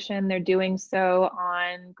information, they're doing so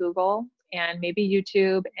on Google and maybe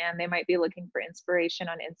YouTube, and they might be looking for inspiration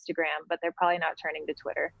on Instagram, but they're probably not turning to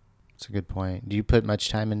Twitter. That's a good point. Do you put much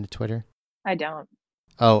time into Twitter? I don't.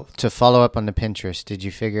 Oh, to follow up on the Pinterest, did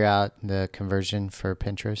you figure out the conversion for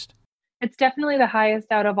Pinterest? It's definitely the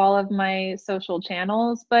highest out of all of my social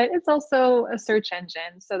channels, but it's also a search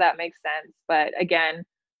engine, so that makes sense. But again,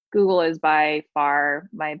 Google is by far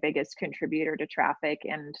my biggest contributor to traffic,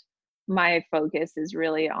 and my focus is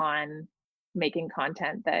really on making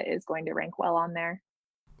content that is going to rank well on there.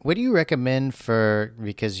 What do you recommend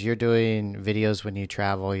because you're doing videos when you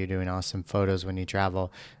travel, you're doing awesome photos when you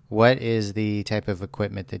travel. What is the type of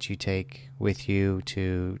equipment that you take with you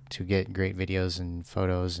to get great videos and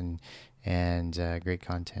photos and great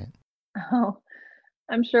content? Oh,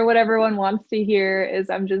 I'm sure what everyone wants to hear is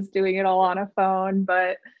I'm just doing it all on a phone,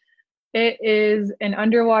 but it is an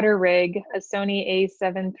underwater rig, a Sony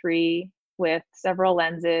A7 III with several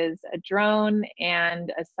lenses, a drone,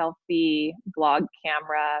 and a selfie vlog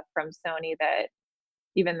camera from Sony that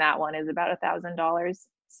even that one is about $1,000.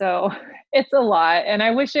 So it's a lot, and I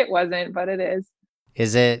wish it wasn't, but it is.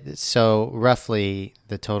 Is it so roughly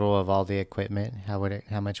the total of all the equipment? How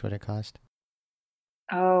much would it cost?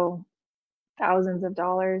 Oh, thousands of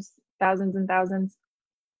dollars, thousands and thousands.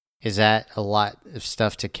 Is that a lot of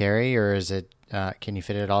stuff to carry, or is it? Can you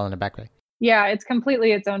fit it all in a backpack? Yeah, it's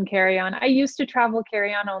completely its own carry-on. I used to travel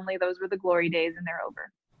carry-on only. Those were the glory days, and they're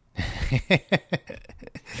over.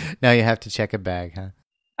 Now you have to check a bag, huh?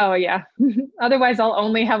 Oh, yeah. Otherwise, I'll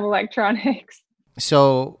only have electronics.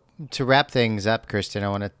 So to wrap things up, Kristin, I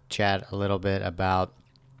want to chat a little bit about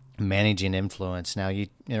managing influence. Now,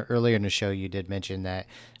 earlier in the show, you did mention that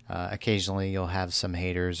occasionally you'll have some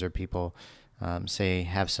haters or people say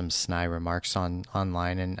have some snide remarks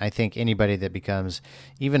online, and I think anybody that becomes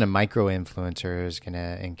even a micro influencer is going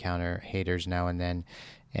to encounter haters now and then,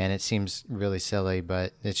 and it seems really silly,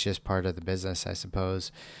 but it's just part of the business, I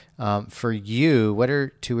suppose. For you, what are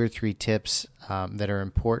 2 or 3 tips that are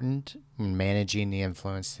important in managing the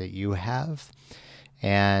influence that you have?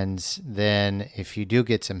 And then if you do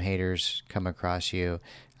get some haters come across you,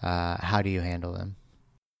 how do you handle them?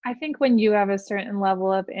 I think when you have a certain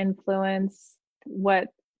level of influence, what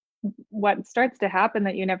starts to happen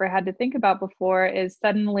that you never had to think about before is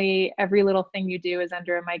suddenly every little thing you do is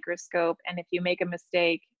under a microscope. And if you make a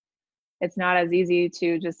mistake, it's not as easy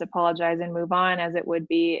to just apologize and move on as it would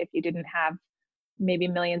be if you didn't have maybe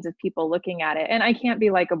millions of people looking at it. And I can't be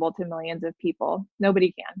likable to millions of people.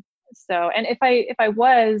 Nobody can. So, and if I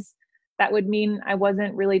was, that would mean I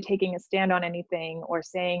wasn't really taking a stand on anything or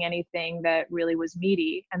saying anything that really was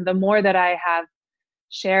meaty. And the more that I have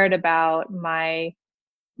shared about my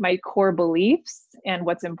core beliefs and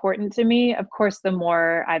what's important to me, of course, the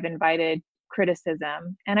more I've invited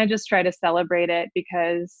criticism. And I just try to celebrate it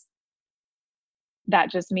because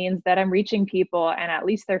that just means that I'm reaching people and at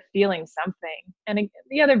least they're feeling something. And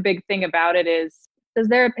the other big thing about it is, does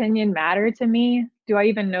their opinion matter to me? Do I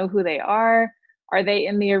even know who they are? Are they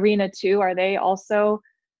in the arena too? Are they also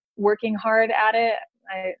working hard at it?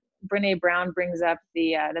 Brene Brown brings up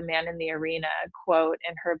the man in the arena quote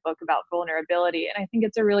in her book about vulnerability. And I think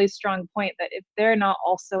it's a really strong point that if they're not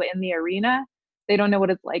also in the arena, they don't know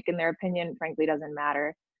what it's like, and their opinion frankly doesn't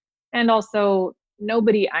matter. And also,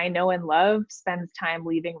 nobody I know and love spends time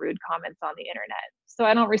leaving rude comments on the internet. So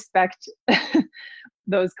I don't respect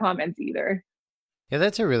those comments either. Yeah,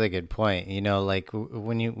 that's a really good point. Like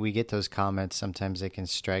when we get those comments, sometimes they can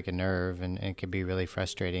strike a nerve, and it can be really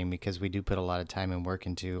frustrating because we do put a lot of time and work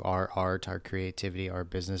into our art, our creativity, our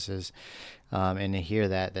businesses. And to hear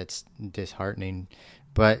that, that's disheartening.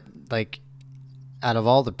 But like out of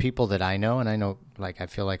all the people that I know, and I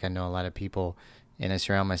feel like I know a lot of people, and I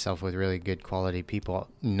surround myself with really good quality people,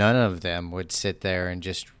 none of them would sit there and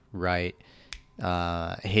just write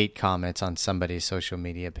hate comments on somebody's social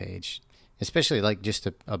media page. Especially like just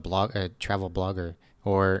a travel blogger,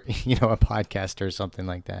 or a podcaster or something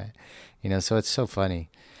like that. So it's so funny.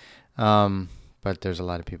 But there's a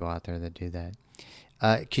lot of people out there that do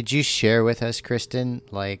that. Could you share with us, Kristin,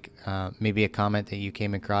 like maybe a comment that you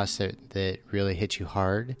came across that really hit you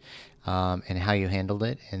hard, and how you handled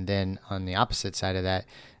it? And then on the opposite side of that,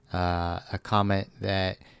 a comment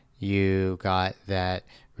that you got that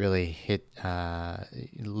really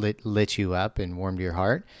lit you up and warmed your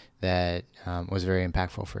heart, that was very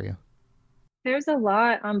impactful for you? There's a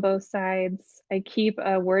lot on both sides. I keep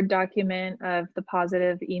a Word document of the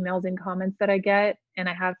positive emails and comments that I get, and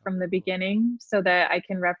I have from the beginning so that I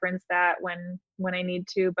can reference that when I need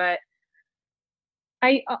to. But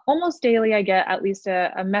I almost daily, I get at least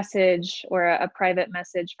a message or a private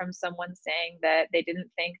message from someone saying that they didn't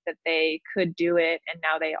think that they could do it and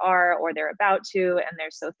now they are, or they're about to, and they're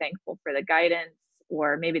so thankful for the guidance.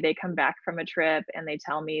 Or maybe they come back from a trip and they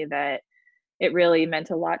tell me that it really meant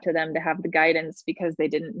a lot to them to have the guidance because they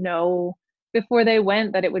didn't know before they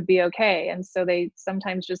went that it would be okay. And so they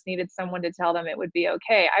sometimes just needed someone to tell them it would be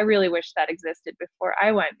okay. I really wish that existed before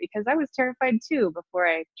I went, because I was terrified too before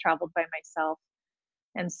I traveled by myself.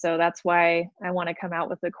 And so that's why I want to come out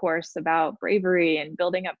with a course about bravery and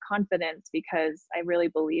building up confidence, because I really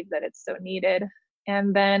believe that it's so needed.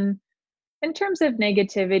 And then in terms of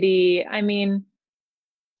negativity, I mean,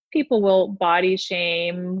 people will body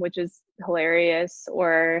shame, which is hilarious,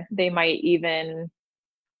 or they might even,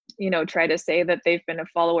 try to say that they've been a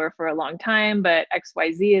follower for a long time, but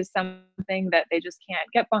XYZ is something that they just can't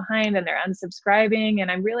get behind and they're unsubscribing.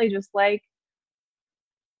 And I'm really just like,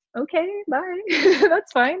 okay, bye.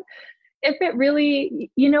 That's fine. If it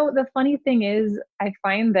really, the funny thing is, I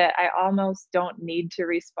find that I almost don't need to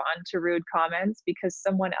respond to rude comments because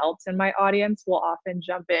someone else in my audience will often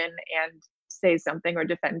jump in and say something or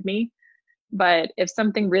defend me. But if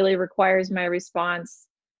something really requires my response,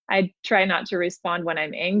 I try not to respond when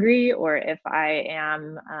I'm angry, or if I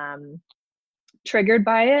am triggered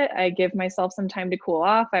by it. I give myself some time to cool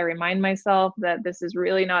off. I remind myself that this is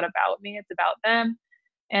really not about me, it's about them.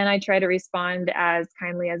 And I try to respond as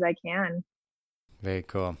kindly as I can. Very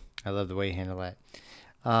cool. I love the way you handle that.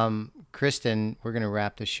 Kristin, we're going to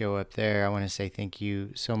wrap the show up there. I want to say thank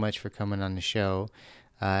you so much for coming on the show.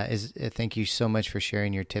 Thank you so much for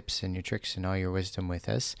sharing your tips and your tricks and all your wisdom with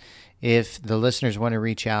us. If the listeners want to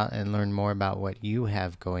reach out and learn more about what you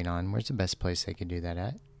have going on, where's the best place they could do that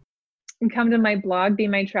at? And come to my blog,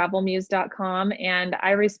 BeMyTravelMuse.com, and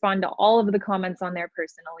I respond to all of the comments on there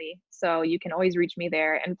personally. So you can always reach me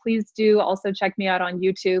there. And please do also check me out on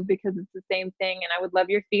YouTube, because it's the same thing. And I would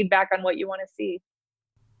love your feedback on what you want to see.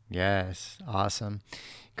 Yes. Awesome.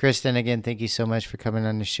 Kristin, again, thank you so much for coming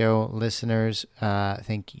on the show. Listeners,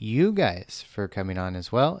 thank you guys for coming on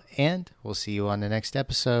as well. And we'll see you on the next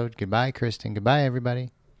episode. Goodbye, Kristin. Goodbye,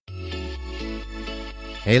 everybody.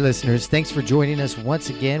 Hey listeners, thanks for joining us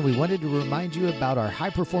once again. We wanted to remind you about our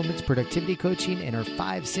high performance productivity coaching and our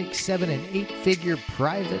 5, 6, 7, and 8-figure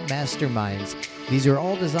private masterminds. These are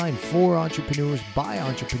all designed for entrepreneurs by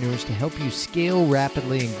entrepreneurs to help you scale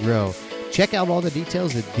rapidly and grow. Check out all the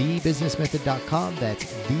details at thebusinessmethod.com. That's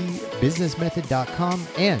thebusinessmethod.com,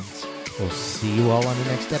 and we'll see you all on the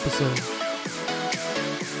next episode.